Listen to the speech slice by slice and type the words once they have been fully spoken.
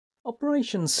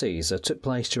Operation Caesar took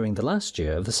place during the last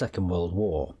year of the Second World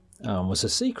War and was a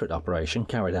secret operation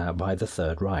carried out by the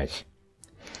Third Reich.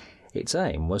 Its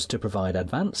aim was to provide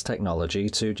advanced technology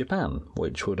to Japan,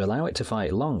 which would allow it to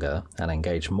fight longer and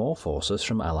engage more forces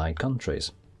from Allied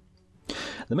countries.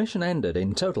 The mission ended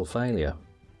in total failure.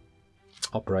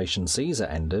 Operation Caesar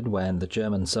ended when the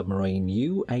German submarine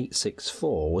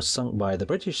U-864 was sunk by the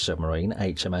British submarine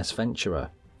HMS Venturer.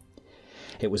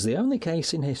 It was the only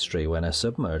case in history when a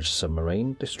submerged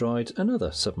submarine destroyed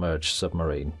another submerged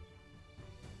submarine.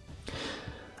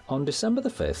 On December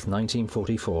 5,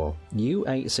 1944,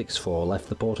 U-864 left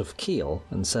the port of Kiel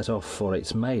and set off for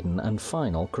its maiden and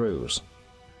final cruise.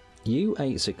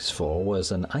 U-864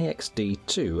 was an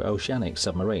IXD-2 oceanic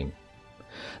submarine.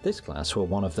 This class were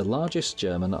one of the largest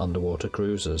German underwater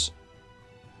cruisers.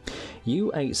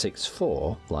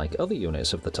 U-864, like other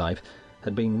units of the type,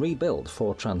 had been rebuilt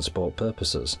for transport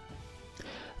purposes.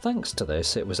 Thanks to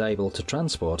this, it was able to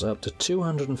transport up to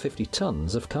 250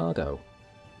 tons of cargo.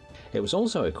 It was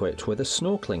also equipped with a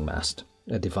snorkeling mast,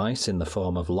 a device in the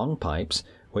form of long pipes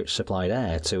which supplied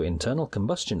air to internal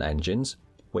combustion engines,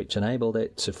 which enabled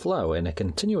it to flow in a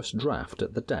continuous draft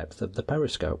at the depth of the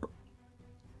periscope.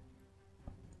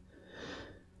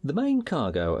 The main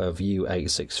cargo of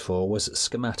U-864 was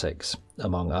schematics.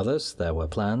 Among others, there were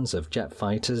plans of jet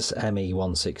fighters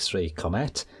Me-163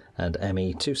 Comet and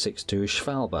Me-262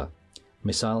 Schwalbe,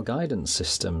 missile guidance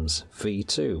systems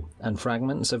V-2, and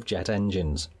fragments of jet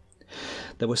engines.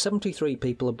 There were 73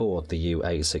 people aboard the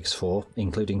U-864,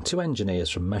 including 2 engineers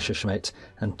from Messerschmitt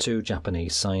and 2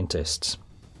 Japanese scientists.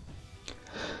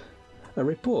 A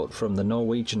report from the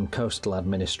Norwegian Coastal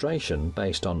Administration,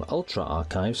 based on Ultra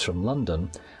archives from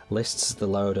London, lists the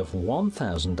load of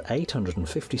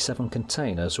 1,857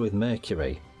 containers with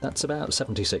mercury. That's about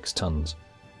 76 tons.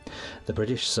 The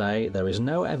British say there is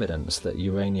no evidence that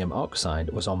uranium oxide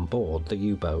was on board the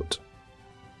U-boat.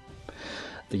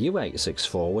 The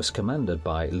U-864 was commanded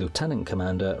by Lieutenant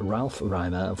Commander Ralph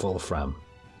Reimer Wolfram.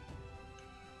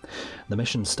 The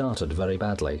mission started very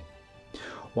badly.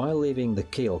 While leaving the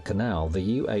Kiel Canal, the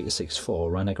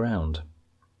U-864 ran aground.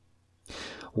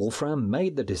 Wolfram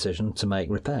made the decision to make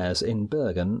repairs in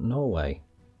Bergen, Norway.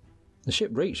 The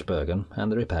ship reached Bergen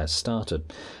and the repairs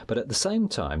started, but at the same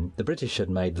time the British had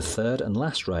made the third and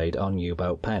last raid on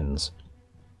U-boat pens.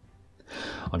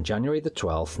 On January the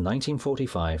 12th,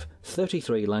 1945,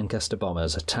 33 Lancaster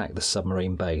bombers attacked the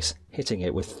submarine base, hitting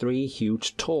it with 3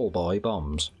 huge tall-boy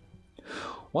bombs.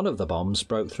 One of the bombs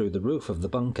broke through the roof of the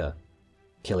bunker,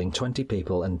 killing 20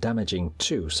 people and damaging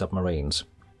 2 submarines.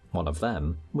 One of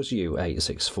them was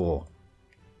U-864.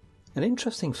 An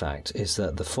interesting fact is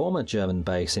that the former German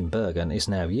base in Bergen is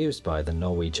now used by the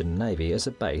Norwegian Navy as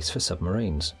a base for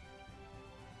submarines.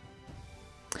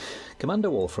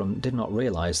 Commander Wolfram did not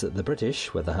realise that the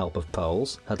British, with the help of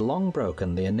Poles, had long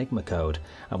broken the Enigma code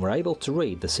and were able to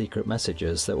read the secret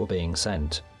messages that were being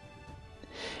sent.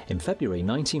 In February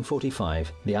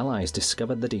 1945, the Allies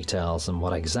discovered the details and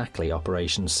what exactly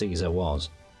Operation Caesar was.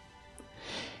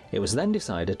 It was then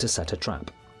decided to set a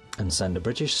trap and send a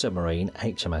British submarine,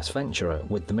 HMS Venturer,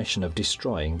 with the mission of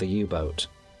destroying the U-boat.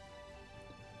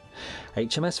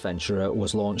 HMS Venturer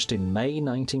was launched in May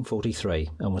 1943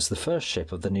 and was the first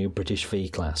ship of the new British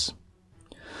V-class.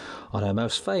 On her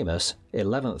most famous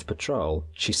 11th patrol,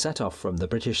 she set off from the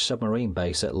British submarine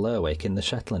base at Lerwick in the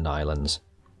Shetland Islands.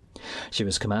 She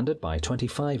was commanded by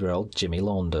 25-year-old Jimmy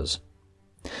Launders.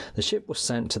 The ship was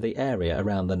sent to the area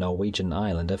around the Norwegian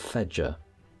island of Fedje.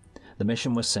 The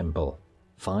mission was simple: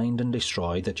 find and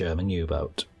destroy the German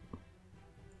U-boat.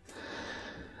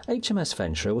 HMS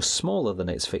Venturer was smaller than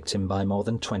its victim by more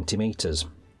than 20 metres.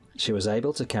 She was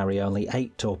able to carry only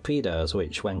 8 torpedoes,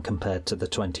 which, when compared to the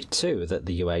 22 that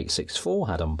the U-864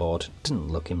 had on board,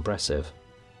 didn't look impressive.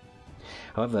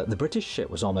 However, the British ship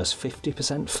was almost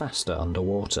 50% faster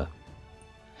underwater.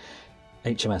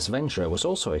 HMS Venturer was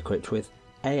also equipped with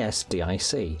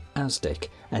ASDIC,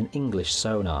 an English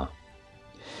sonar.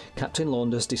 Captain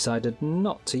Launders decided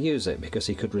not to use it because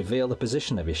he could reveal the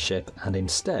position of his ship and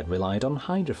instead relied on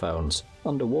hydrophones,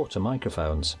 underwater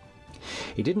microphones.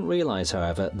 He didn't realise,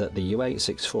 however, that the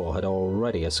U-864 had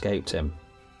already escaped him.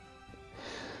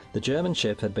 The German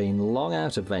ship had been long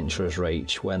out of Venturer's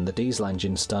reach when the diesel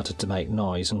engine started to make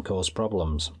noise and cause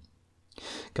problems.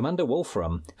 Commander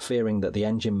Wolfram, fearing that the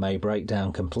engine may break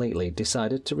down completely,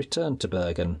 decided to return to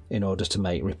Bergen in order to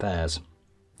make repairs.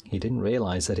 He didn't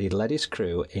realise that he'd led his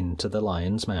crew into the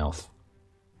lion's mouth.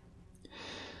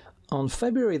 On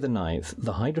February the 9th,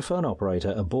 the hydrophone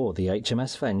operator aboard the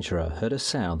HMS Venturer heard a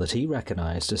sound that he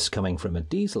recognised as coming from a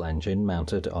diesel engine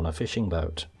mounted on a fishing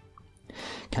boat.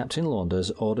 Captain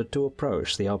Launders ordered to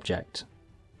approach the object.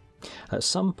 At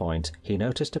some point, he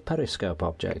noticed a periscope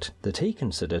object that he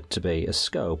considered to be a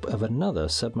scope of another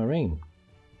submarine.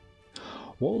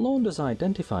 What Launders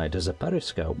identified as a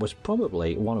periscope was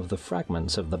probably one of the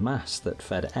fragments of the mast that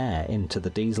fed air into the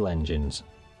diesel engines.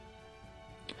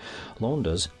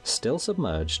 Launders, still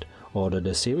submerged, ordered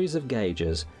a series of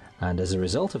gauges, and as a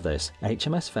result of this,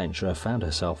 HMS Venturer found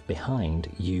herself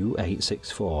behind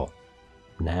U-864.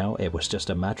 Now it was just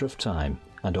a matter of time,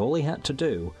 and all he had to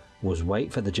do was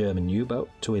wait for the German U-boat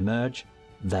to emerge,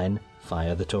 then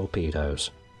fire the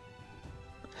torpedoes.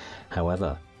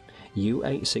 However,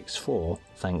 U-864,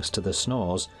 thanks to the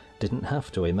snores, didn't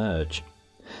have to emerge.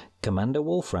 Commander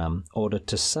Wolfram ordered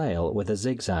to sail with a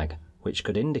zigzag, which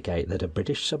could indicate that a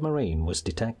British submarine was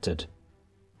detected.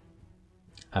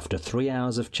 After 3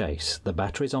 hours of chase, the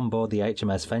batteries on board the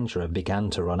HMS Venturer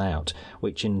began to run out,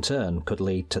 which in turn could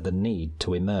lead to the need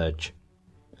to emerge.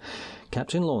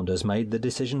 Captain Launders made the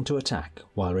decision to attack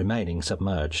while remaining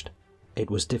submerged. It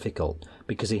was difficult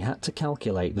because he had to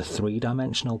calculate the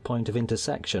three-dimensional point of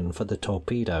intersection for the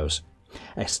torpedoes,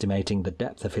 estimating the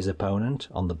depth of his opponent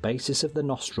on the basis of the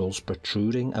nostrils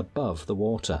protruding above the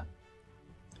water.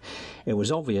 It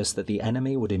was obvious that the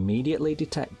enemy would immediately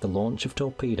detect the launch of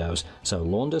torpedoes, so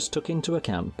Launders took into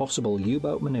account possible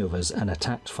U-boat manoeuvres and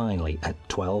attacked finally at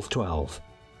 12:12.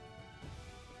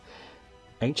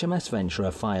 HMS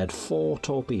Venturer fired 4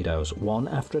 torpedoes, one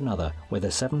after another, with a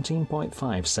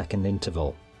 17.5-second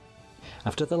interval.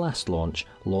 After the last launch,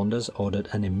 Launders ordered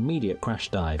an immediate crash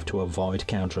dive to avoid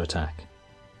counterattack.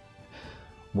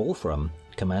 Wolfram,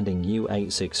 commanding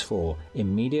U-864,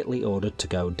 immediately ordered to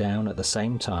go down at the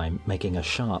same time, making a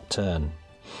sharp turn.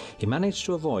 He managed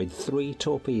to avoid 3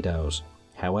 torpedoes.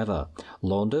 However,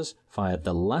 Launders fired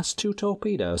the last 2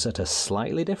 torpedoes at a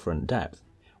slightly different depth,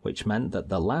 which meant that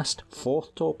the last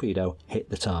 4th torpedo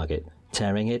hit the target,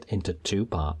 tearing it into 2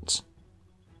 parts.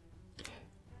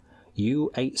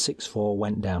 U-864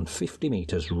 went down 50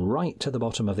 meters right to the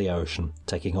bottom of the ocean,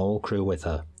 taking all crew with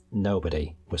her.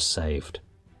 Nobody was saved.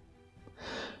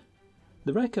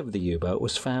 The wreck of the U-boat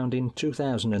was found in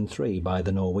 2003 by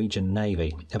the Norwegian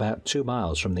Navy, about 2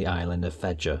 miles from the island of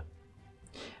Fedje.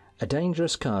 A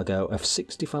dangerous cargo of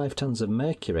 65 tons of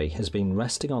mercury has been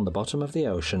resting on the bottom of the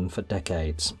ocean for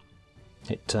decades.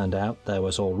 It turned out there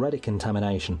was already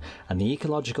contamination, and the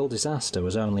ecological disaster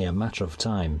was only a matter of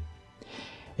time.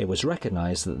 It was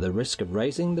recognised that the risk of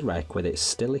raising the wreck with its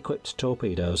still-equipped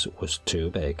torpedoes was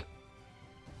too big.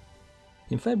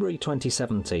 In February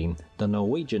 2017, the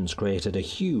Norwegians created a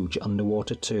huge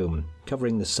underwater tomb,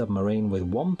 covering the submarine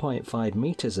with 1.5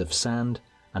 metres of sand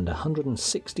and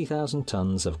 160,000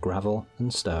 tons of gravel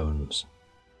and stones.